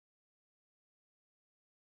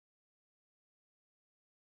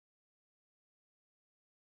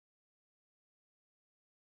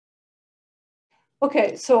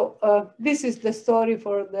Okay, so this is the story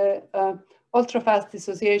for the ultra-fast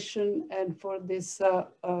dissociation and for this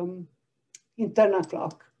internal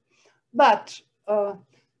clock. But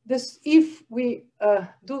if we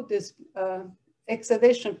do this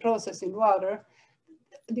excitation process in water,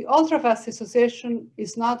 the ultra-fast dissociation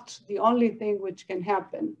is not the only thing which can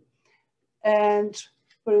happen. And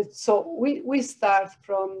so we start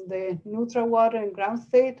from the neutral water and ground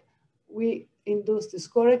state. We induce this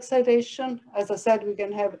core excitation. As I said, we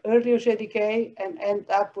can have early Auger decay and end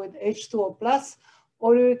up with H2O plus,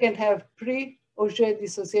 or we can have pre-Auger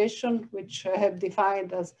dissociation, which I have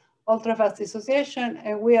defined as ultra-fast dissociation,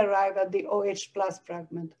 and we arrive at the OH plus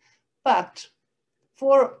fragment. But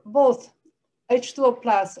for both H2O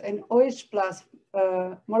plus and OH plus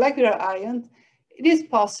molecular ions, it is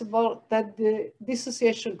possible that the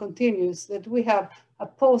dissociation continues, that we have a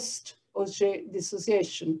post-Auger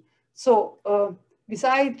dissociation. So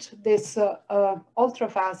besides this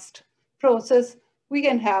ultra-fast process, we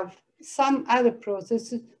can have some other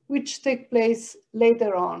processes which take place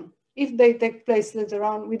later on. If they take place later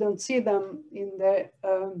on, we don't see them in the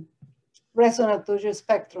resonant Auger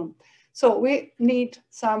spectrum. So we need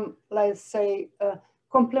some, let's say,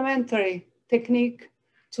 complementary technique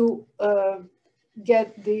to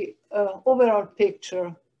get the overall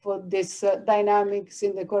picture for this dynamics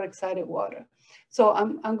in the core excited water. So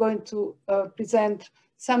I'm going to present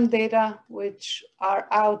some data which are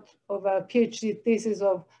out of a PhD thesis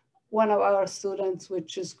of one of our students,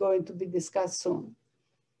 which is going to be discussed soon.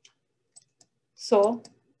 So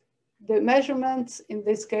the measurements in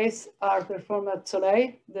this case are performed at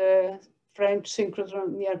Soleil, the French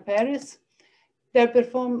synchrotron near Paris. They're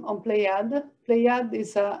performed on Pléiade. Pléiade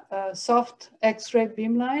is a soft X-ray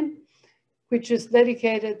beamline, which is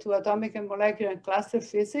dedicated to atomic and molecular and cluster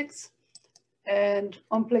physics. And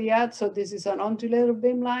on Pléiade, so this is an undulator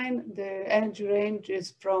beamline. The energy range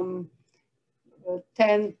is from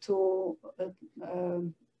 10 to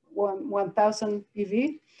 1000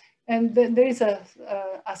 eV. And then there is a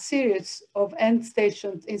series of end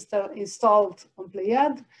stations installed on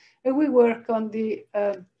Pléiade. And we work on the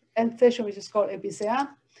end station, which is called EPCA.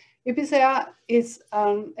 EPCA is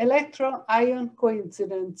an electron-ion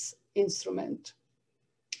coincidence instrument.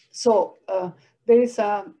 So there is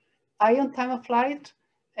an ion time of flight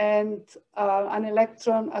and a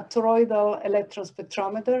toroidal electron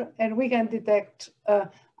spectrometer, and we can detect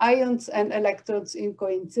ions and electrons in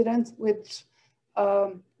coincidence with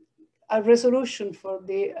a resolution for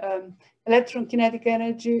the electron kinetic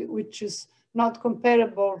energy, which is not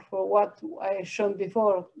comparable for what I have shown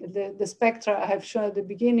before. The spectra I have shown at the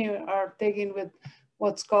beginning are taken with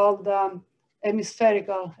what's called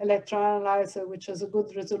hemispherical electron analyzer, which has a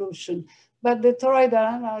good resolution. But the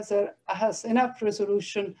toroidal analyzer has enough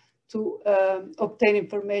resolution to obtain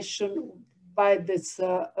information by this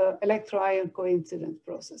electron-ion coincidence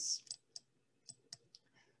process.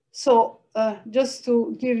 So just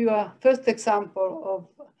to give you a first example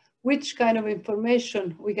of which kind of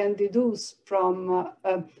information we can deduce from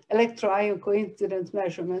electron-ion coincidence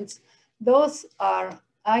measurements, those are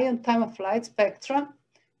ion time of flight spectra.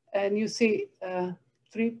 And you see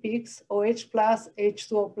 3 peaks, OH plus,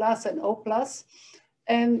 H2O plus, and O plus.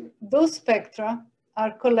 And those spectra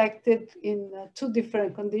are collected in 2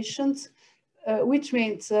 different conditions, which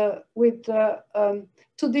means with 2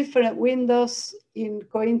 different windows in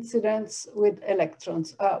coincidence with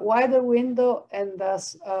electrons, a wider window and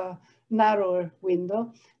thus a narrower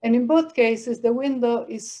window. And in both cases, the window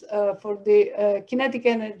is for the kinetic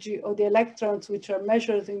energy of the electrons, which are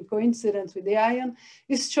measured in coincidence with the ion,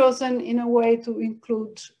 is chosen in a way to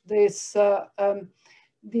include this, the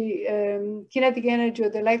kinetic energy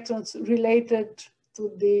of the electrons related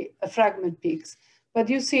to the fragment peaks. But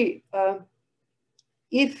you see,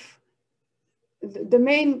 if the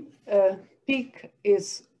main peak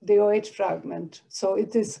is the OH fragment, so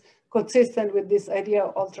it is consistent with this idea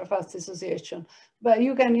of ultra-fast dissociation. But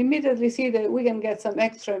you can immediately see that we can get some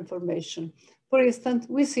extra information. For instance,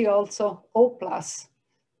 we see also O plus.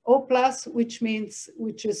 O plus, which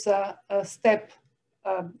is a step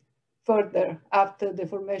further after the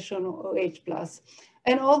formation of OH plus.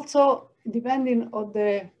 And also, depending on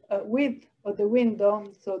the width of the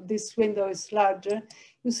window, so this window is larger,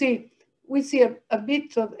 you see, we see a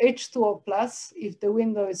bit of H2O plus if the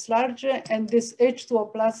window is larger, and this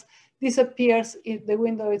H2O plus disappears if the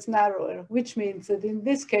window is narrower, which means that in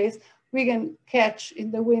this case, we can catch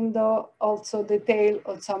in the window also the tail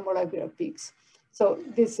of some molecular peaks. So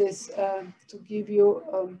this is to give you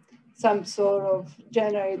some sort of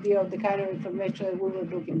general idea of the kind of information that we were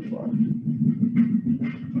looking for.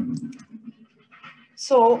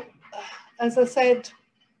 So, as I said,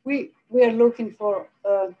 we are looking for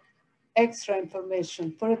extra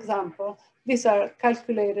information. For example, these are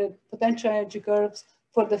calculated potential energy curves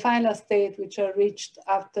for the final state, which are reached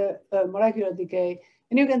after molecular decay.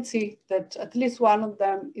 And you can see that at least one of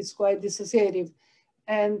them is quite dissociative.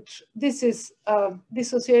 And this is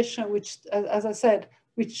dissociation, which, as I said,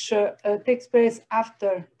 which takes place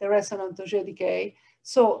after the resonant Auger decay.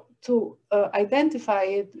 So to identify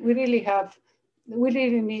it, we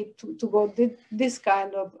really need to go this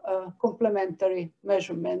kind of complementary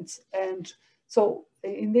measurements. And so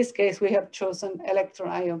in this case, we have chosen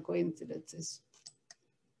electron-ion coincidences.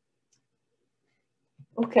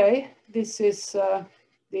 Okay, this is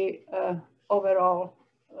the overall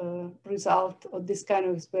result of this kind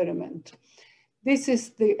of experiment. This is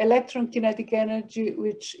the electron kinetic energy,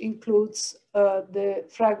 which includes the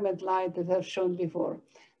fragment line that I've shown before.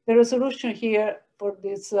 The resolution here for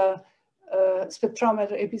this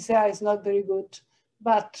spectrometer APCI is not very good,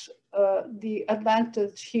 but the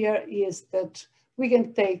advantage here is that we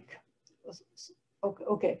can take,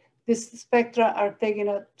 these spectra are taking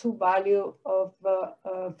a 2 value of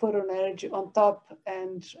photon energy on top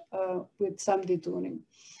and with some detuning.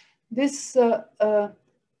 This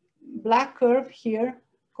black curve here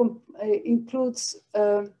includes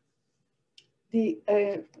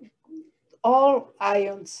all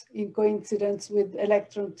ions in coincidence with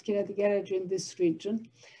electron kinetic energy in this region.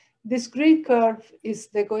 This green curve is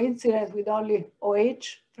the coincidence with only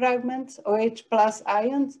OH fragments, OH plus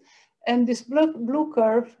ions, and this blue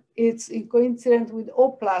curve is in coincidence with O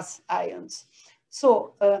plus ions.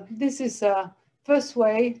 So this is a first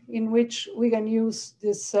way in which we can use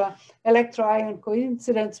this electron-ion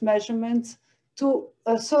coincidence measurements to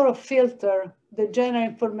sort of filter the general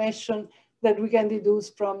information that we can deduce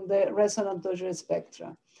from the resonant Auger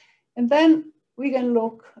spectra. And then we can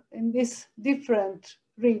look in these different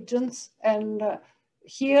regions. And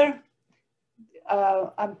here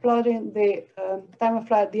I'm plotting the time of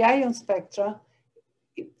flight, the ion spectra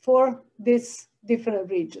for these different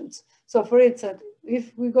regions. So for instance,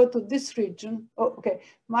 if we go to this region,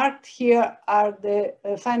 marked here are the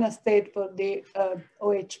final state for the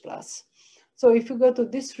OH plus. So if you go to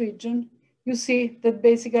this region, you see that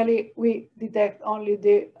basically we detect only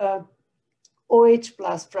the OH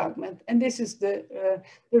plus fragment. And this is the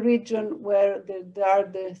region where there are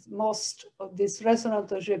the most of these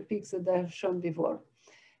resonant Auger peaks that I have shown before.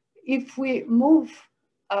 If we move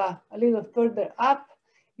a little further up,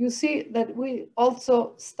 you see that we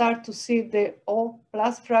also start to see the O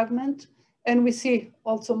plus fragment, and we see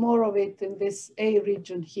also more of it in this A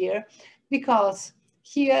region here, because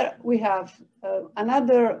here we have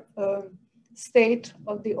another state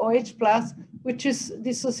of the OH plus, which is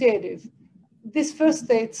dissociative. These first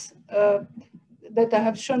states that I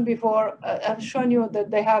have shown before, I've shown you that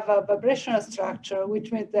they have a vibrational structure,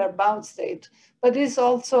 which means they're bound state, but it's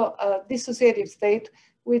also a dissociative state,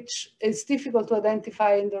 which is difficult to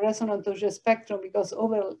identify in the resonant Auger spectrum because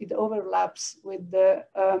it overlaps with the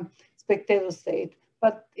spectator state.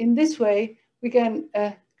 But in this way, we can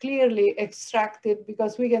clearly extract it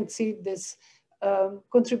because we can see this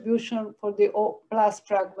contribution for the O plus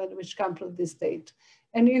fragment, which comes from this state.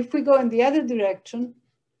 And if we go in the other direction,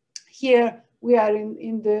 here we are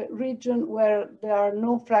in the region where there are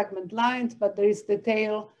no fragment lines, but there is the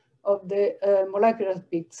tail of the molecular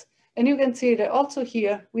peaks. And you can see that also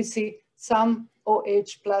here we see some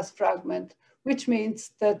OH plus fragment, which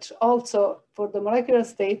means that also for the molecular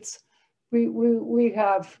states, we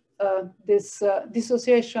have this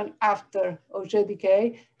dissociation after Auger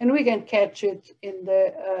decay, and we can catch it in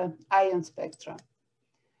the ion spectra.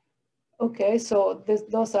 Okay, so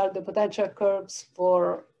those are the potential curves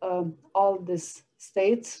for all these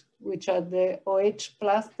states, which are the OH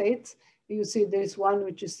plus states. You see there is one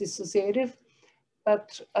which is dissociative,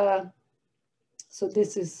 but so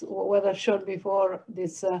this is what I've shown before,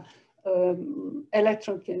 this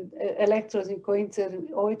electrons in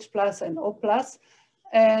coincidence OH plus and O plus.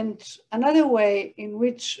 And another way in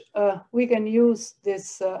which we can use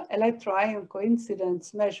this electron-ion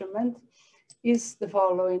coincidence measurement is the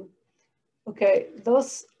following. Okay,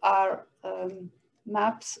 those are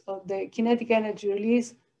maps of the kinetic energy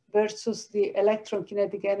release versus the electron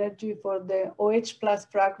kinetic energy for the OH plus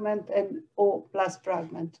fragment and O plus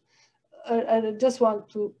fragment. I just want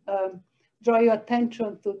to draw your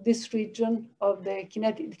attention to this region of the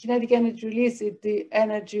kinetic energy release is the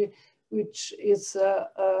energy which is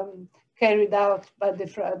carried out by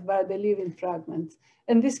the living fragments.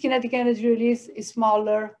 And this kinetic energy release is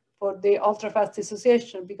smaller for the ultrafast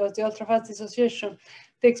dissociation because the ultrafast dissociation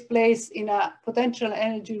takes place in a potential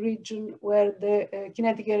energy region where the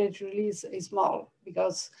kinetic energy release is small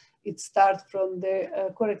because it starts from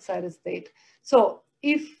the core-excited state. So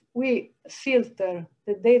if we filter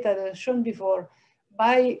the data that is shown before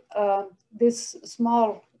by this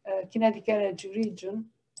small kinetic energy region,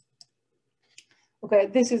 okay,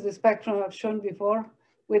 this is the spectrum I've shown before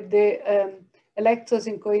with the electrons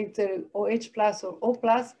in coincident OH plus or O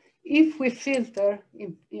plus. If we filter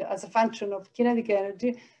as a function of kinetic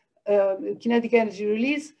energy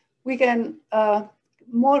release, we can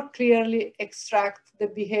more clearly extract the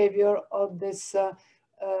behavior of this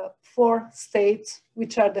 4 states,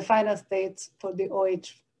 which are the final states for the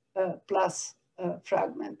OH plus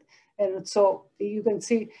fragment. And so you can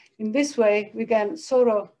see in this way, we can sort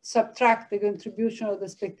of subtract the contribution of the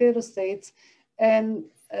spectator states and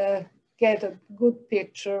get a good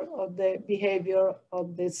picture of the behavior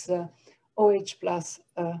of this OH plus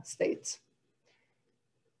states.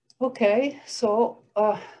 Okay, so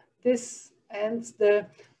this ends the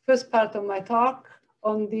first part of my talk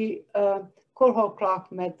on the core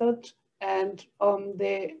clock method and on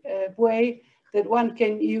the way that one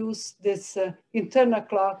can use this internal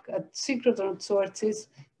clock at synchrotron sources,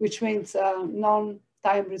 which means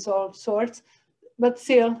non-time resolved source, but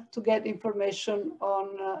still to get information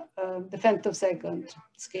on the femtosecond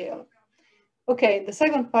scale. Okay, in the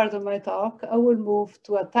second part of my talk, I will move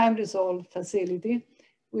to a time resolved facility,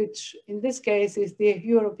 which in this case is the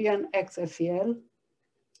European XFEL.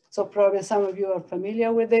 So probably some of you are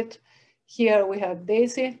familiar with it. Here we have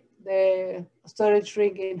DAISY, the storage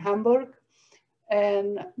ring in Hamburg.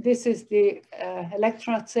 And this is the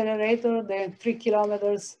electron accelerator, the 3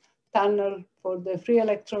 kilometers tunnel for the free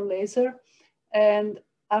electron laser. And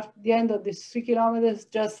at the end of these 3 kilometers,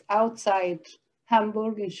 just outside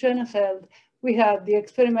Hamburg in Schönefeld, we have the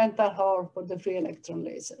experimental hall for the free electron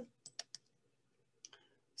laser.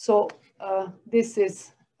 So this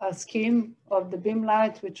is a scheme of the beam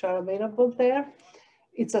lights which are available there.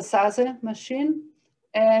 It's a SASE machine,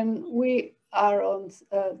 and we are on,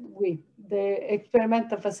 the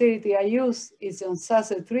experimental facility I use is on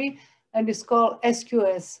SASE 3, and it's called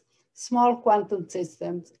SQS, Small Quantum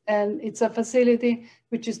Systems. And it's a facility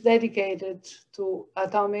which is dedicated to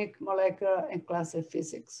atomic, molecular, and classical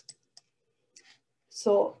physics.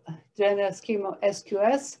 So general scheme of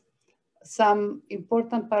SQS, some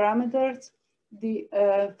important parameters. The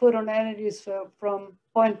photon energy is from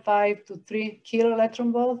 0.5 to 3 kilo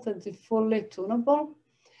electron volts, and it's fully tunable.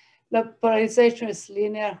 The polarization is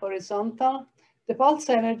linear horizontal. The pulse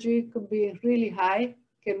energy could be really high,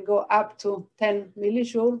 can go up to 10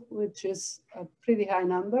 millijoule, which is a pretty high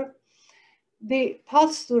number. The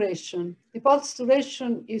pulse duration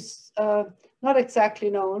is not exactly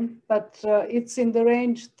known, but it's in the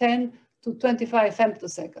range 10 to 25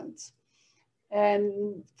 femtoseconds.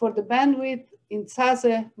 And for the bandwidth in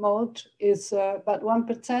SASE mode is about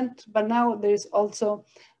 1%, but now there is also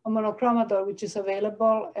a monochromator which is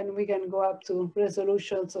available, and we can go up to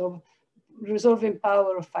resolutions of resolving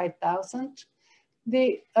power of 5,000.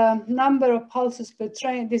 The number of pulses per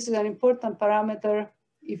train, this is an important parameter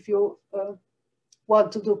if you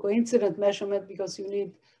want to do coincident measurement, because you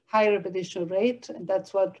need high repetition rate, and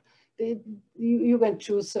that's what you can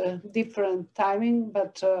choose different timing,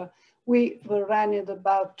 but we were running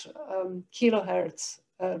about kilohertz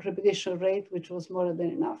repetition rate, which was more than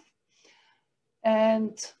enough.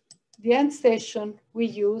 And the end station we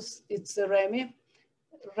use, it's the REMI.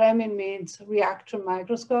 REMI means reaction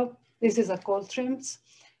microscope. This is a Coltrane,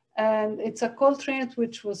 and it's a Coltrane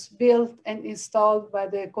which was built and installed by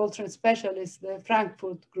the Coltrane specialists, the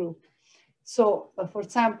Frankfurt group. So for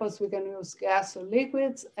samples, we can use gas or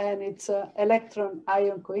liquids, and it's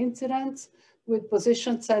electron-ion coincidence with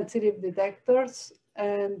position-sensitive detectors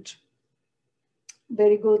and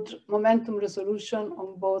very good momentum resolution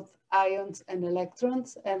on both ions and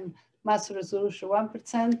electrons, and mass resolution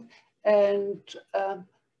 1%, and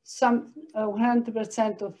some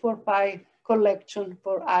 100% of 4 pi collection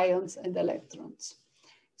for ions and electrons.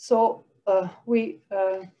 So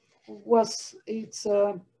it's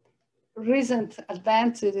recent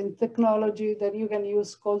advances in technology that you can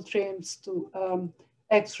use Coltrane's to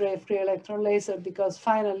X-ray free electron laser, because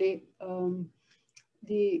finally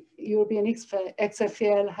the European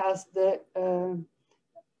XFEL has the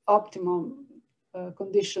optimum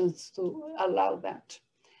conditions to allow that.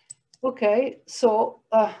 Okay, so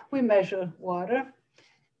we measure water.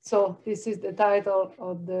 So this is the title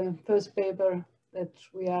of the first paper that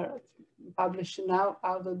we are publishing now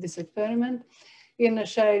out of this experiment.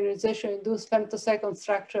 Inertial ionization induced femtosecond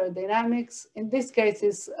structural dynamics. In this case,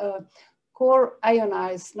 it's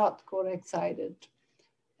core-ionized, not core-excited.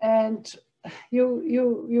 And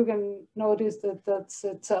you can notice that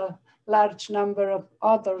it's a large number of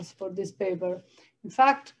authors for this paper. In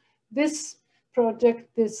fact, this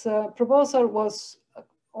project, this proposal was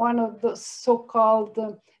one of the so-called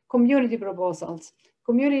community proposals.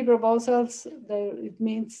 Community proposals, it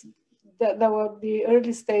means that they were the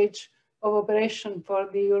early stage of operation for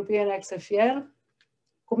the European XFEL.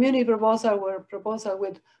 Community proposals were proposals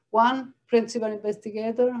with one principal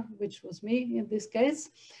investigator, which was me in this case.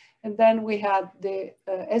 And then we had the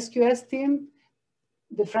SQS team,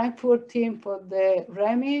 the Frankfurt team for the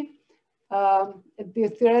REMI, the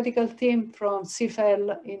theoretical team from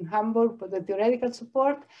CFL in Hamburg for the theoretical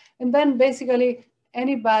support, and then basically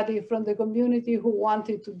anybody from the community who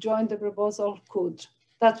wanted to join the proposal could.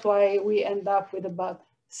 That's why we end up with about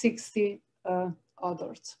 60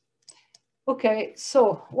 authors. Okay,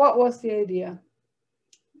 so what was the idea?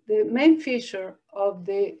 The main feature of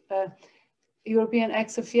the European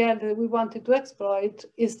XFEL that we wanted to exploit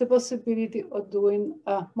is the possibility of doing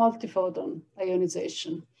multiphoton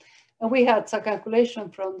ionization. And we had some calculation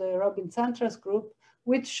from the Robin Santras group,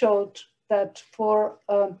 which showed that for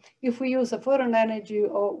if we use a photon energy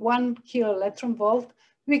of 1 kilo electron volt,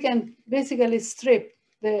 we can basically strip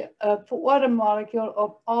the water molecule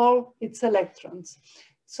of all its electrons.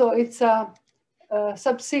 So it's a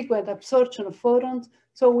subsequent absorption of photons.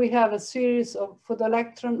 So we have a series of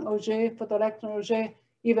photoelectron, Auger,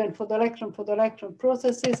 even photoelectron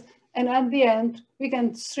processes. And at the end, we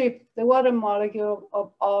can strip the water molecule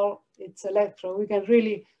of all its electrons. We can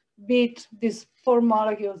really beat these 4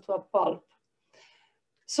 molecules to a pulp.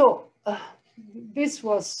 So this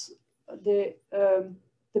was the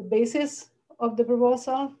basis of the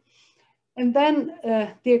proposal. And then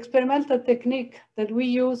the experimental technique that we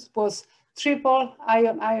used was triple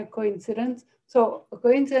ion-ion coincidence. So a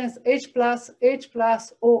coincidence H+,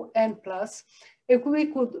 O, N+. If we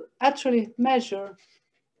could actually measure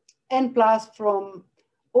N+ from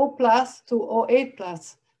O+ to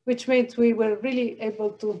O8+, which means we were really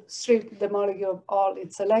able to strip the molecule of all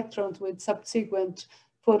its electrons with subsequent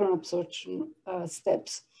photon absorption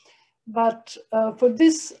steps. But for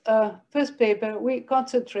this first paper, we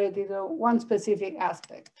concentrated on one specific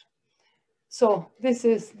aspect. So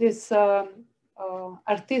this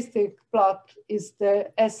artistic plot is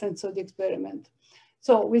the essence of the experiment.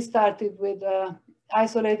 So we started with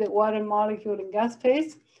isolated water molecule in gas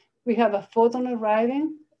phase. We have a photon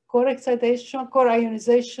arriving, core excitation, core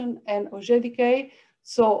ionization, and Auger decay.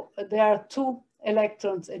 So there are 2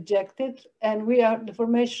 electrons ejected, and we had the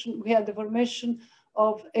formation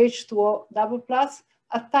of H2O double plus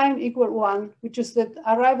at time equal 1, which is the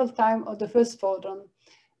arrival time of the first photon.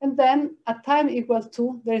 And then at time equal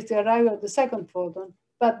 2, there is the arrival of the second photon.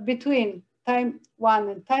 But between time 1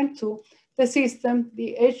 and time 2, the system,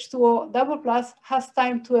 the H2O double plus, has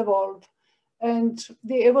time to evolve. And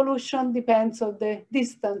the evolution depends on the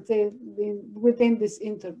distance within this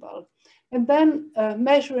interval. And then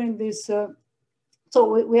measuring this,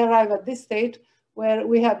 so we arrive at this state where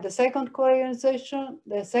we have the second core-ionization,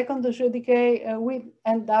 the second Auger decay, and we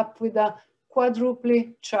end up with a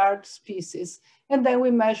quadruply charged species. And then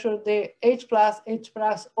we measure the H+,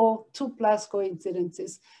 O2+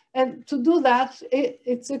 coincidences. And to do that,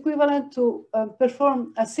 it's equivalent to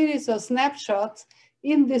perform a series of snapshots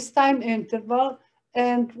in this time interval.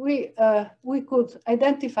 And we could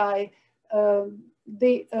identify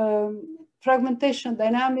the fragmentation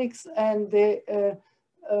dynamics and the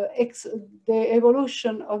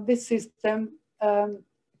evolution of this system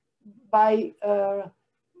by,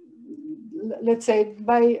 let's say,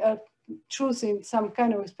 by choosing some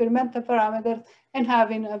kind of experimental parameters and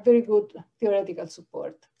having a very good theoretical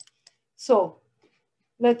support. So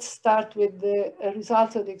let's start with the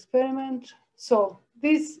results of the experiment. So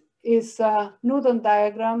this is a Newton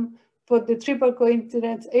diagram for the triple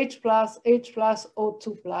coincidence H+,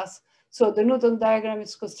 O2+. So the Newton diagram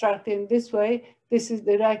is constructed in this way. This is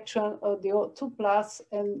the direction of the O2+,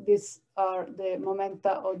 and these are the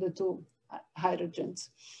momenta of the 2 hydrogens.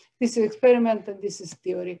 This is experiment and this is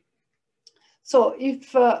theory. So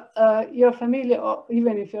if you're familiar, or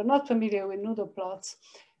even if you're not familiar with Newton plots,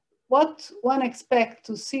 what one expects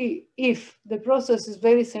to see if the process is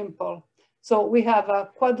very simple. So we have a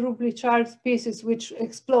quadruply charged species which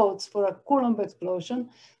explodes for a Coulomb explosion.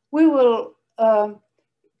 We will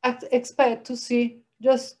expect to see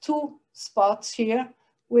just 2 spots here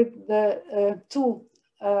with the 2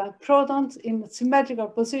 protons in symmetrical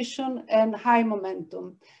position and high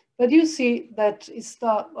momentum. But you see that it's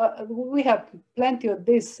not, we have plenty of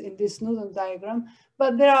this in this Newton diagram,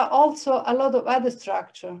 but there are also a lot of other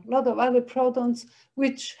structure, a lot of other protons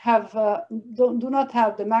which have, do not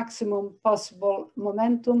have the maximum possible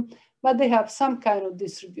momentum, but they have some kind of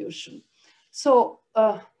distribution. So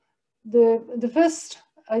the first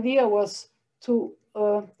idea was to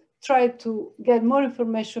tried to get more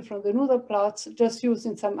information from the noodle plots just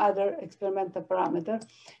using some other experimental parameter.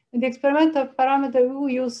 And the experimental parameter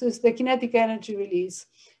we use is the kinetic energy release.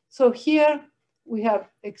 So here we have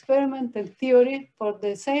experiment and theory for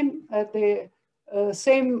the same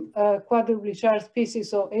quadruply charged species,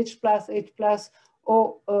 so H+,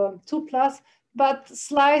 or 2+, but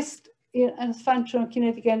sliced in a function of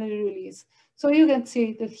kinetic energy release. So you can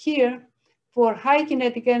see that here, for high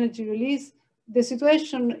kinetic energy release, the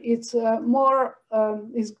situation is more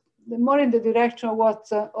in the direction of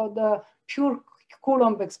what of the pure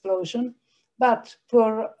Coulomb explosion, but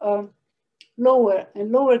for lower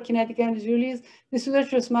and lower kinetic energy release, the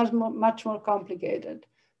situation is much more complicated.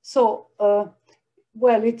 So,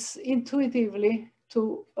 well, it's intuitively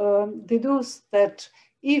to deduce that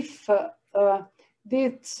if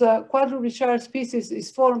this quadruply charged species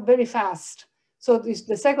is formed very fast, so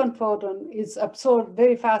the second photon is absorbed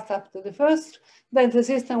very fast after the first, then the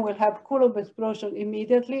system will have Coulomb explosion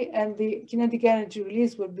immediately and the kinetic energy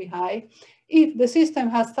release will be high. If the system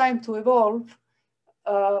has time to evolve,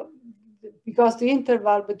 because the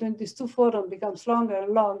interval between these two photons becomes longer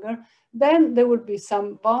and longer, then there will be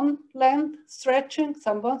some bond length stretching,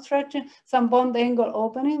 some bond angle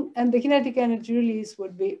opening, and the kinetic energy release will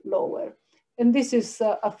be lower. And this is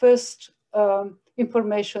a first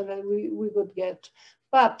information that we could get.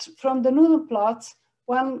 But from the noodle plots,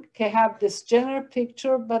 one can have this general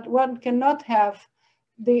picture, but one cannot have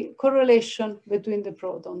the correlation between the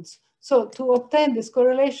protons. So to obtain this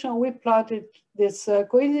correlation, we plotted this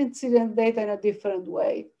coincident data in a different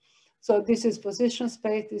way. So this is position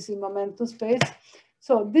space, this is momentum space.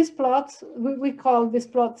 So these plots, we call this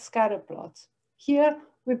plot scatter plots. Here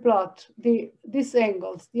we plot these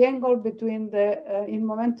angles, the angle between the, in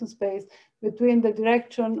momentum space, between the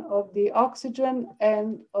direction of the oxygen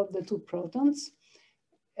and of the two protons.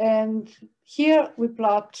 And here we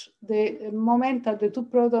plot the momenta of the two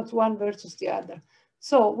protons, one versus the other.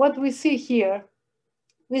 So what we see here,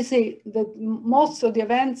 we see that most of the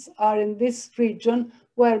events are in this region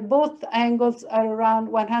where both angles are around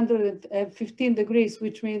 115 degrees,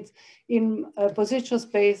 which means in position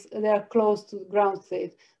space, they are close to the ground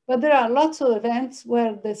state. But there are lots of events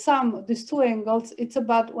where the sum of these two angles, it's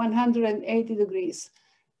about 180 degrees.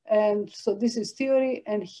 And so this is theory.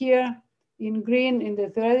 And here in green, in the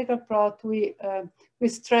theoretical plot, we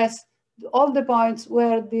stress all the points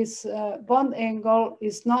where this bond angle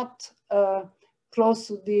is not close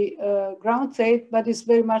to the ground state, but is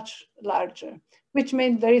very much larger, which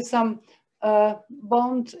means there is some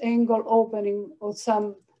bond angle opening or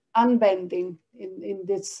some unbending in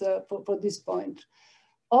this for this point.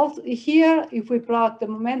 Also here, if we plot the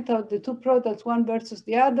momenta of the two protons, one versus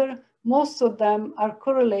the other, most of them are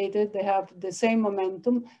correlated. They have the same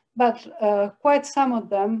momentum, but quite some of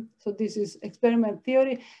them, so this is experiment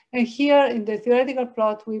theory. And here in the theoretical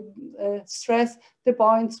plot, we stress the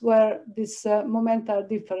points where these momenta are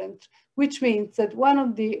different, which means that one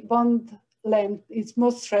of the bond length is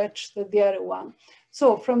more stretched than the other one.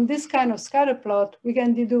 So from this kind of scatter plot, we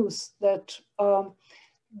can deduce that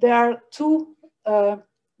there are two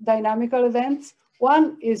dynamical events.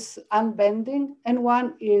 One is unbending and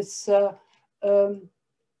one is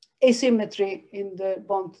asymmetry in the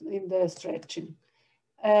bond, in the stretching.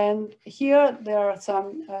 And here there are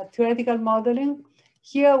some theoretical modeling.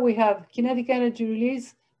 Here we have kinetic energy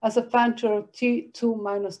release as a function of T2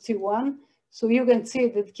 minus T1. So you can see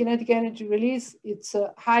that kinetic energy release, it's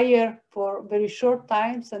higher for very short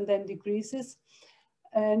times and then decreases.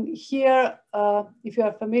 And here, if you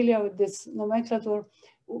are familiar with this nomenclature,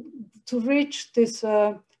 to reach this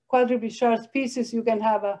quadruply charged species, you can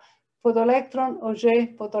have a photoelectron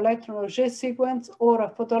Auger sequence, or a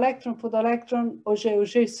photoelectron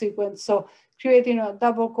Auger sequence. So creating a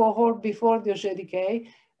double cohort before the Auger decay.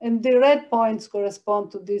 And the red points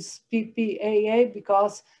correspond to this PPAA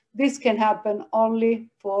because this can happen only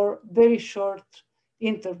for very short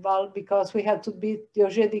interval because we had to beat the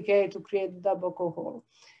Auger decay to create the double cohort.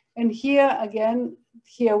 And here again,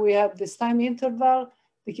 here we have this time interval,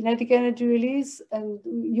 the kinetic energy release, and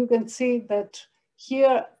you can see that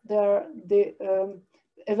here there are the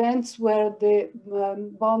events where the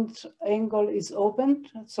bond angle is opened.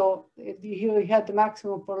 So here we had the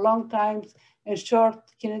maximum for long times and short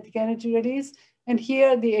kinetic energy release. And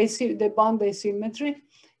here the bond asymmetry.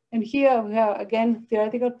 And here we have again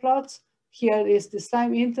theoretical plots. Here is the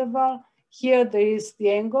time interval. Here there is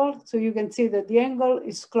the angle. So you can see that the angle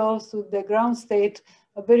is close to the ground state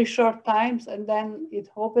a very short times, and then it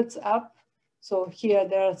opens up. So here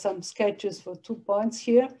there are some sketches for 2 points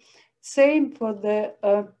here. Same for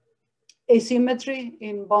the asymmetry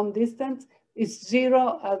in bond distance. is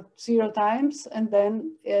 0 at 0 times, and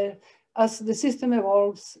then as the system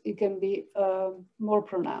evolves, it can be more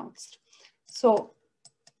pronounced. So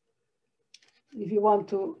if you want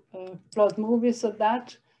to plot movies of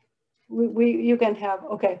that, you can have,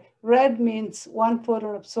 okay, red means 1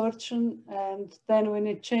 photon absorption, and then when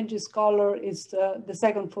it changes color, it's the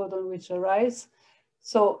second photon which arrives.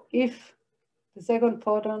 So if the second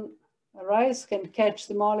photon arrives, can catch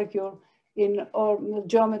the molecule in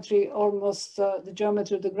geometry, almost the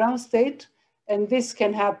geometry of the ground state, and this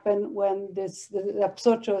can happen when the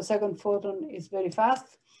absorption of the second photon is very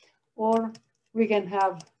fast, or we can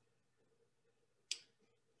have,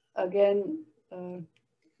 again,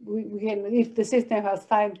 we can, if the system has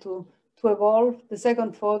time to evolve, the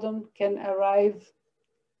second photon can arrive,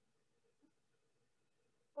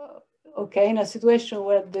 okay, in a situation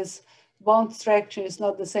where this bond structure is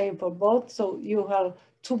not the same for both, so you have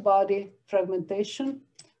two-body fragmentation,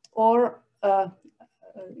 or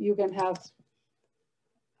you can have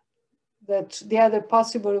that the other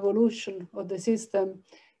possible evolution of the system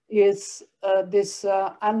is this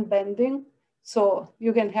unbending. So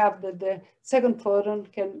you can have that the second photon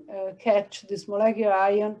can catch this molecular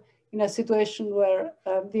ion in a situation where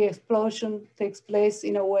the explosion takes place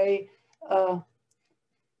in a way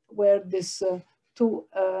where these two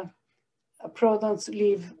protons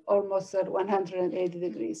leave almost at 180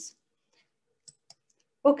 degrees.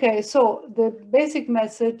 Okay, so the basic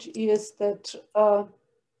message is that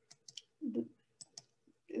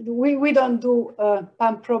we don't do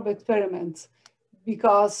pump probe experiments,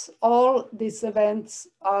 because all these events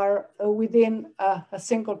are within a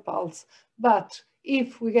single pulse. But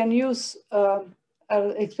if we can use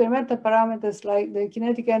experimental parameters like the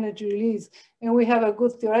kinetic energy release, and we have a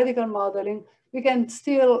good theoretical modeling, we can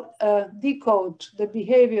still decode the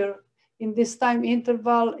behavior in this time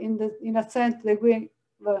interval in a sense that we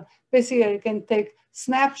basically can take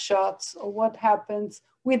snapshots of what happens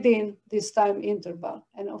within this time interval.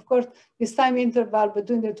 And of course, this time interval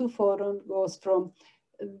between the two photons goes from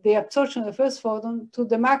the absorption of the first photon to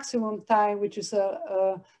the maximum time, which is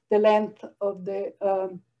the length of the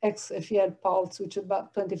XFEL pulse, which is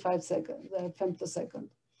about 25 seconds, femtosecond.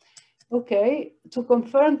 Okay, to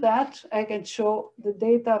confirm that, I can show the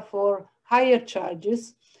data for higher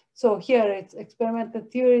charges. So here it's experimental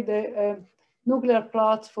theory, the nuclear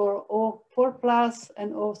plots for O4 plus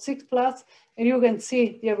and O6 plus, and you can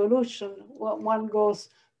see the evolution. One goes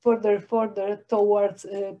further towards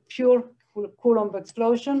pure Coulomb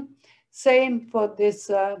explosion. Same for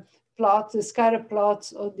this plots, the scatter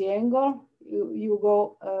plots of the angle. You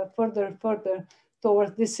go further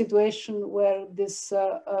towards this situation where this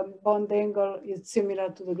bond angle is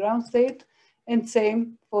similar to the ground state. And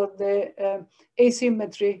same for the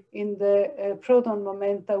asymmetry in the proton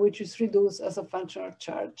momenta, which is reduced as a function of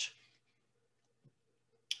charge.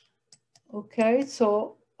 Okay,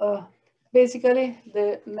 so basically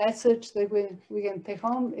the message that we can take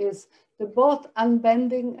home is that both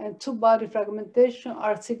unbending and two-body fragmentation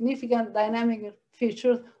are significant dynamic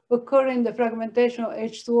features occurring in the fragmentation of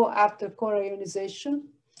H2O after core-ionization.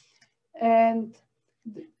 And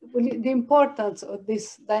the importance of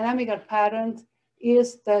this dynamical pattern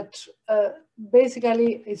is that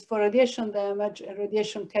basically it's for radiation damage and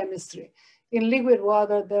radiation chemistry. In liquid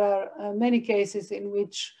water, there are many cases in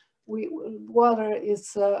which water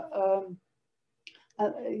is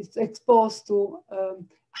exposed to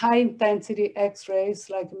high intensity X-rays,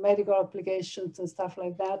 like medical applications and stuff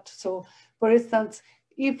like that. So for instance,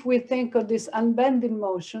 if we think of this unbending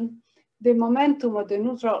motion, the momentum of the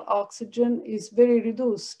neutral oxygen is very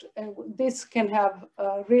reduced, and this can have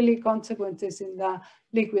really consequences in the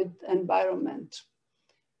liquid environment.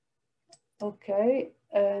 Okay,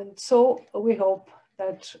 and so we hope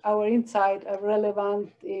that our insights are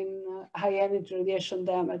relevant in high energy radiation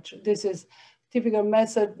damage. This is typical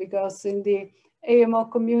method because in the AMO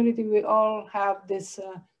community, we all have this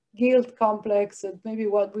guilt complex that maybe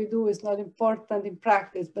what we do is not important in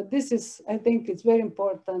practice, but this is, I think it's very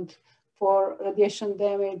important for radiation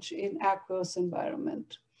damage in aqueous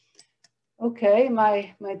environment. Okay,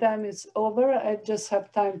 my time is over. I just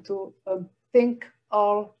have time to thank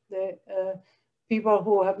all the people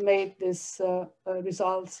who have made these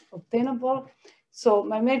results obtainable. So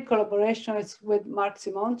my main collaboration is with Marc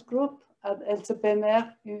Simon's group at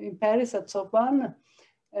LCPMR in Paris at Sorbonne.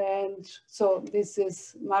 And so this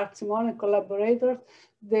is Marc Simon and collaborators.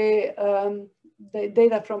 The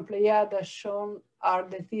data from Pleiad as shown are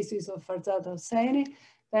the thesis of Farzad Hosseini.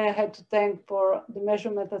 Then I had to thank for the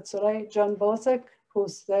measurement at Soleil, John Bosek,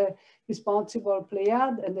 who's the responsible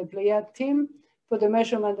Pleiad and the Pleiad team. For the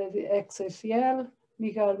measurement of the XFEL,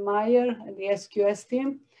 Michael Meyer and the SQS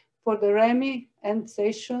team. for the REMI end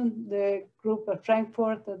station, the group at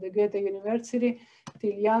Frankfurt at the Goethe University,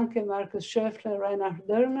 Till Janke, Markus Schöffler, Reinhard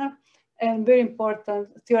Dörner, and very important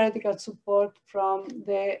theoretical support from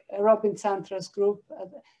the Robin Sanders group at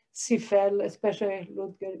CFL, especially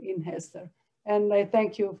Ludger Inhester. And I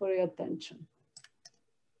thank you for your attention.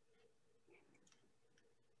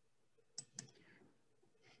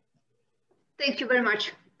 Thank you very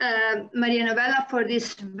much, Maria Novella, for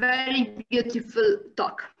this very beautiful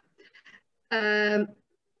talk. I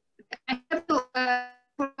have to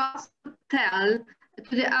tell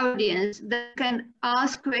to the audience that can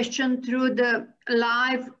ask questions through the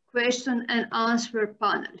live question and answer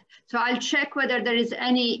panel. So I'll check whether there is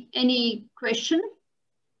any question.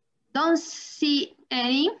 Don't see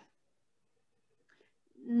any.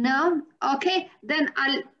 No. Okay. Then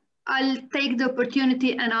I'll take the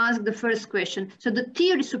opportunity and ask the first question. So the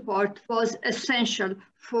theory support was essential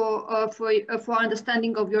for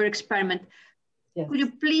understanding of your experiment. Yes. Could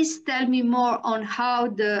you please tell me more on how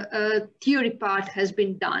the theory part has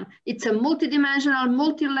been done? It's a multidimensional,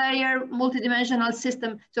 multi-layer, multidimensional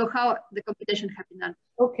system. So how the computation has been done?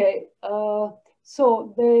 Okay.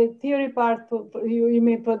 So the theory part, you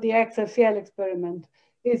mean for the XFL experiment,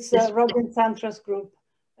 it's a Robin Sanders group.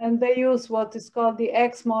 And they use what is called the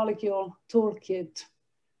X molecule toolkit.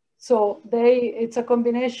 So it's a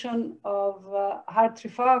combination of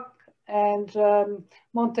Hartree-Fock and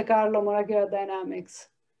Monte Carlo molecular dynamics.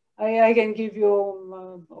 I can give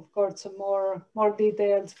you, of course, some more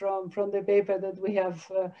details from the paper that we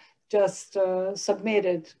have just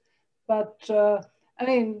submitted. But I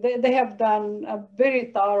mean, they have done a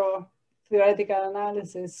very thorough theoretical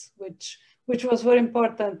analysis, which was very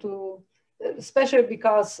important to, especially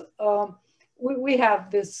because we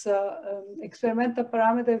have this experimental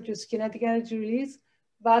parameter, which is kinetic energy release,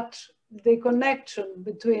 but the connection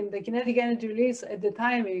between the kinetic energy release and the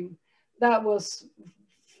timing, that was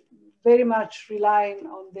very much relying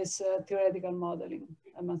on this theoretical modeling,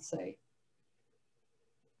 I must say.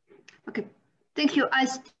 Okay, thank you. I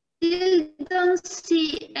still don't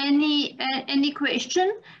see any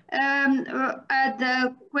question at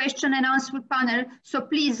the question and answer panel. So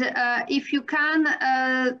please, if you can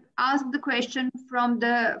ask the question from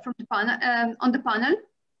the panel on the panel.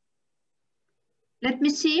 Let me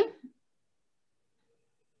see.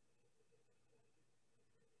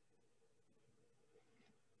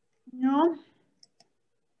 No.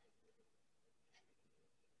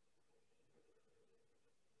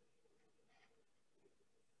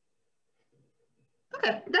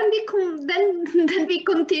 Okay, then we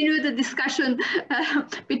continue the discussion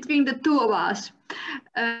between the two of us.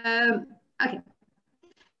 Okay,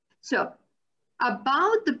 so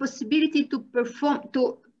about the possibility to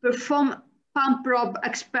perform pump probe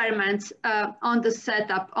experiments on the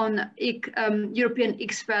setup on European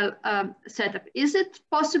XFEL setup. Is it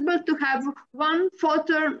possible to have one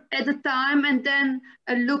photon at a time and then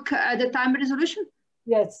look at the time resolution?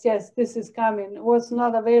 Yes, this is coming. It was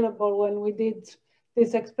not available when we did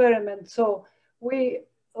this experiment. So we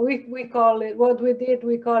call it, what we did,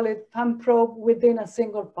 we call it pump probe within a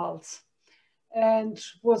single pulse. And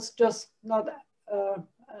was just not,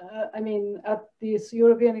 I mean, at this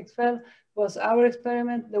European XFEL was our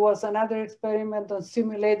experiment. There was another experiment on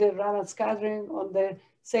simulated Raman scattering on the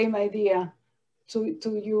same idea to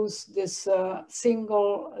use this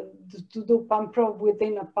single, to do pump probe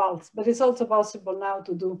within a pulse. But it's also possible now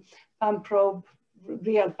to do pump probe,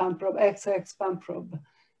 real pump probe, XX pump probe.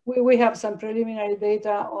 We have some preliminary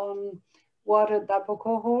data on water double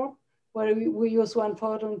cohort, where we use one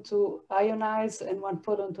photon to ionize and one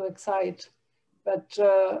photon to excite. But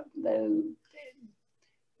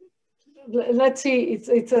let's see,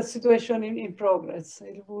 it's a situation in progress.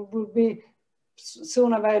 It will be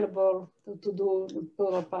soon available to do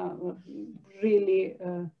really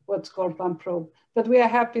what's called pump probe. But we are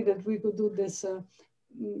happy that we could do this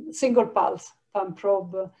single pulse pump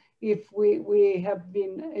probe if we have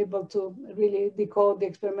been able to really decode the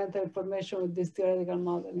experimental information with this theoretical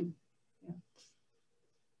modeling.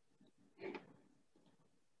 Yeah.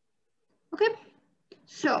 Okay,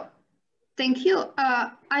 so thank you.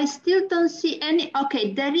 I still don't see any.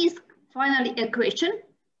 Okay, there is finally a question.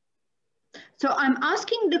 So I'm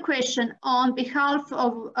asking the question on behalf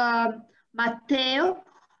of Matteo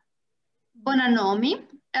Bonanomi.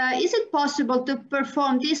 Is it possible to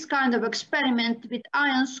perform this kind of experiment with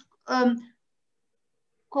ions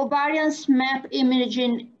covariance map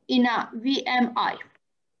imaging in a VMI?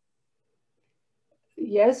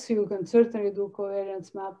 Yes, you can certainly do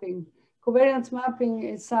covariance mapping. Covariance mapping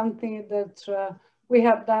is something that we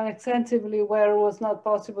have done extensively where it was not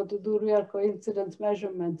possible to do real coincidence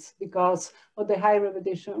measurements because of the high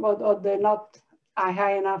repetition or the not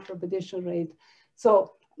high enough repetition rate.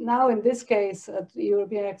 So now in this case at the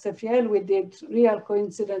European XFEL, we did real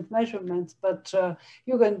coincidence measurements, but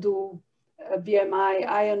you can do BMI,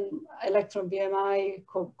 ion electron BMI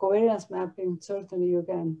covariance mapping, certainly you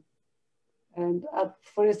can. And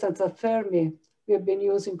for instance, at Fermi, we've been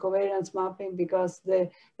using covariance mapping because the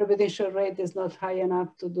repetition rate is not high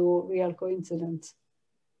enough to do real coincidence.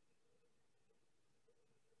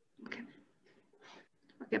 Okay.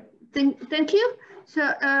 Okay. Thank you. So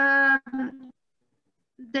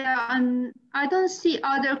there are, I don't see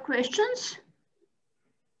other questions.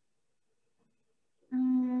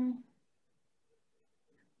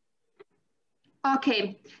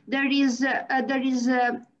 Okay. There is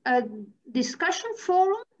a discussion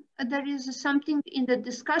forum. There is something in the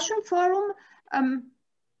discussion forum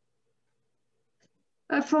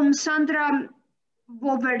from Sandra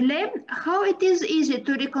Boverley. How it is easy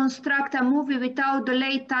to reconstruct a movie without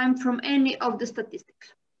delay time from any of the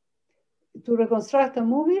statistics? To reconstruct a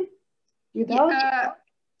movie without?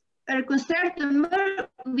 Reconstruct a movie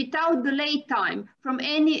without delay time from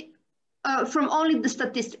any, from only the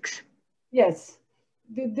statistics. Yes.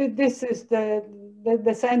 This is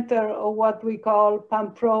the center of what we call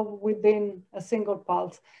PAM-PRO within a single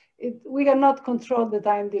pulse. We cannot control the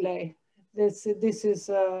time delay. This is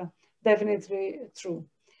definitely true.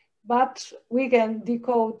 But we can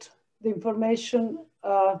decode the information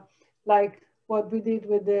like what we did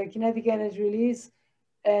with the kinetic energy release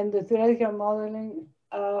and the theoretical modeling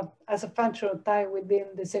as a function of time within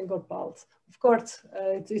the single pulse. Of course,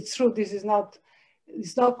 it's true,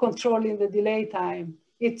 it's not controlling the delay time.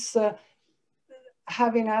 It's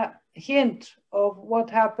having a hint of what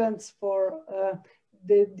happens for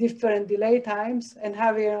the different delay times and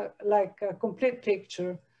having a complete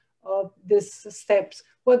picture of these steps.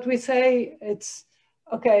 What we say, it's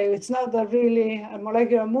not really a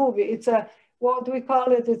molecular movie. It's what we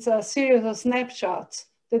call it, it's a series of snapshots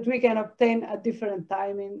that we can obtain at different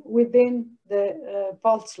timing within the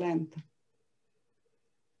pulse length.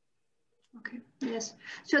 Okay. Yes.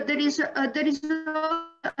 So there is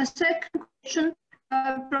a second question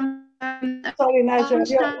from. Sorry,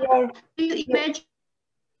 Nadja. Do you imagine?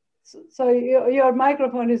 Sorry, your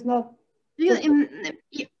microphone is not. Wait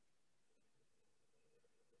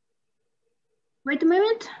a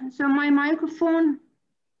moment. So my microphone.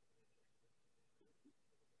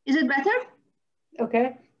 Is it better?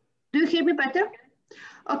 Okay. Do you hear me better?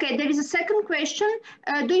 Okay. There is a second question.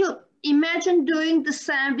 Do you imagine doing the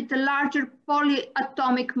same with the larger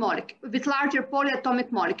polyatomic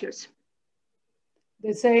molecules?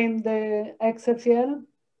 The same, the XFEL?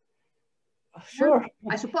 Sure.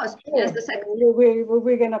 I suppose. Sure. Yes, the second.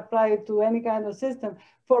 We can apply it to any kind of system.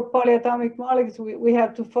 For polyatomic molecules, we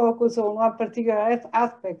have to focus on one particular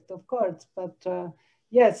aspect, of course. But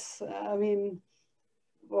yes, I mean.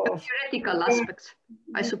 Well, theoretical aspects,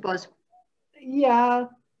 I suppose. Yeah.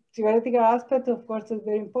 Theoretical aspect, of course, is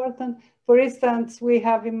very important. For instance, we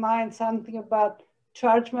have in mind something about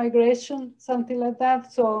charge migration, something like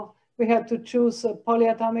that. So we have to choose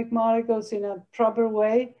polyatomic molecules in a proper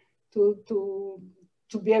way to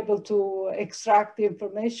be able to extract the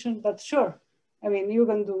information. But sure, I mean, you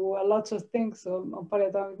can do lots of things on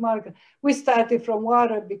polyatomic molecules. We started from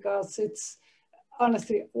water because it's,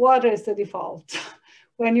 honestly, water is the default.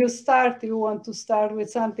 When you start, you want to start with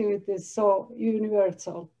something that is so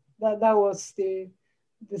universal. That was the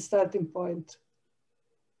starting point.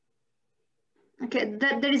 Okay,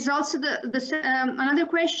 there is also another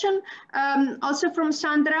question, also from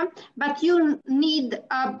Sandra, but you need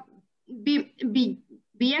a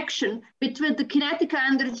action between the kinetic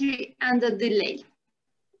energy and the delay.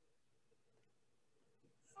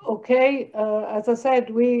 Okay, as I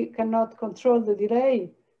said, we cannot control the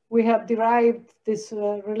delay. We have derived this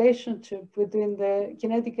relationship between the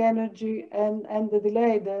kinetic energy and the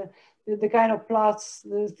delay, the kind of plots,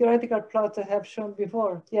 the theoretical plots I have shown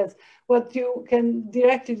before. Yes, what you can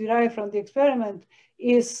directly derive from the experiment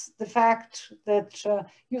is the fact that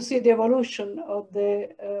you see the evolution of the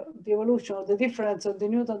difference of the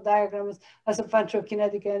Newton diagrams as a function of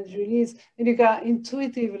kinetic energy release, and you can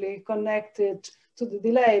intuitively connect it to the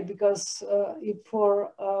delay because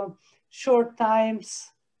for short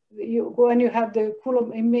times. When you have the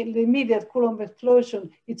immediate Coulomb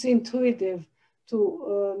explosion, it's intuitive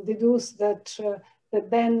to deduce that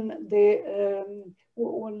then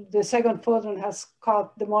the second photon has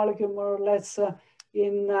caught the molecule more or less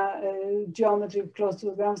in geometry close to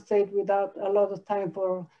the ground state without a lot of time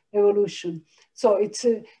for evolution. So it's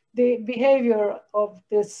the behavior of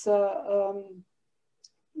this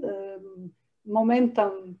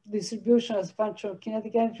momentum distribution as a function of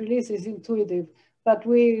kinetic energy release is intuitive, but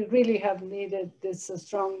we really have needed this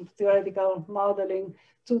strong theoretical modeling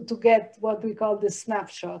to get what we call the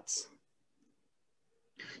snapshots.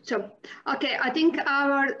 So, okay, I think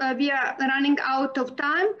we are running out of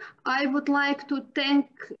time. I would like to thank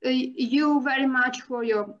you very much for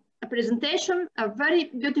your presentation, a very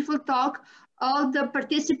beautiful talk. All the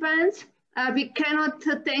participants, we cannot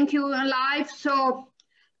thank you live, so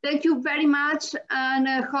thank you very much, and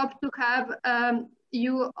I hope to have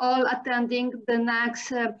you all attending the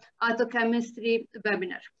next autochemistry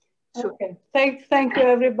webinar. So, okay, thank you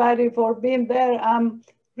everybody for being there. I'm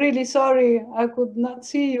really sorry I could not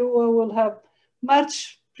see you. I would have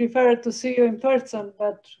much preferred to see you in person,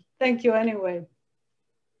 but thank you anyway.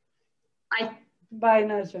 Bye. Bye,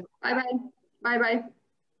 Nadja. Bye-bye. Bye-bye.